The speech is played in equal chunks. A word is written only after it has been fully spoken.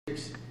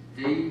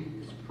D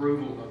is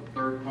approval of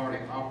third-party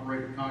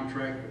operator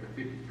contract with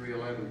the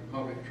 5311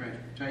 Public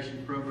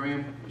Transportation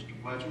Program.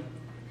 Mr. Gretchen.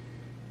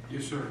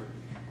 Yes, sir.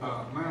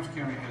 Lowndes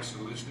County has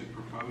solicited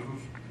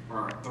proposals for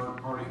our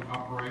third-party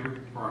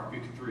operator for our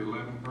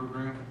 5311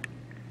 program.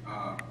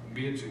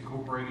 MIDS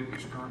Incorporated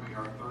is currently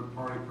our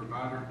third-party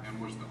provider and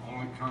was the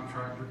only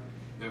contractor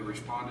that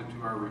responded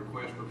to our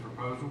request for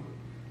proposal.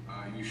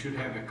 You should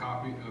have a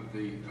copy of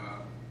the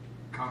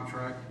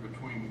contract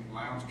between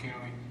Lowndes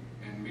County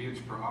and MIDS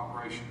for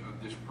operation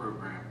of this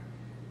program.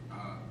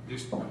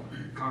 This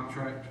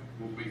contract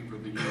will be for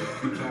the year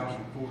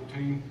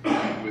 2014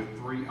 with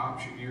 3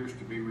 option years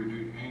to be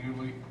renewed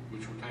annually,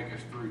 which will take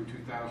us through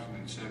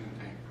 2017.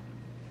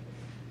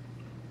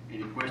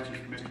 Any questions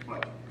for Mr.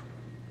 Fletcher?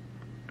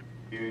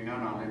 Hearing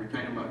none, I'll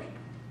entertain a motion.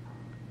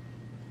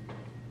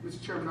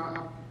 Mr. Chairman,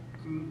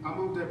 I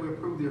move that we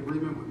approve the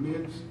agreement with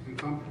MIDS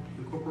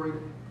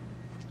Incorporated.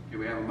 Do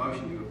we have a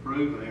motion to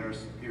approve? Do I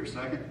hear a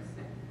second?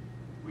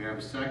 We have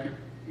a second.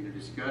 Any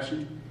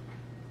discussion?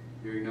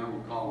 Hearing none,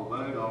 we'll call the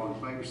vote. All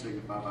in favor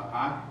signify by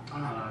aye.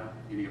 Aye.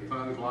 Any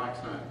opposed, like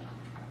sign.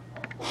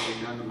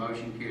 Hearing none, the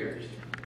motion carries.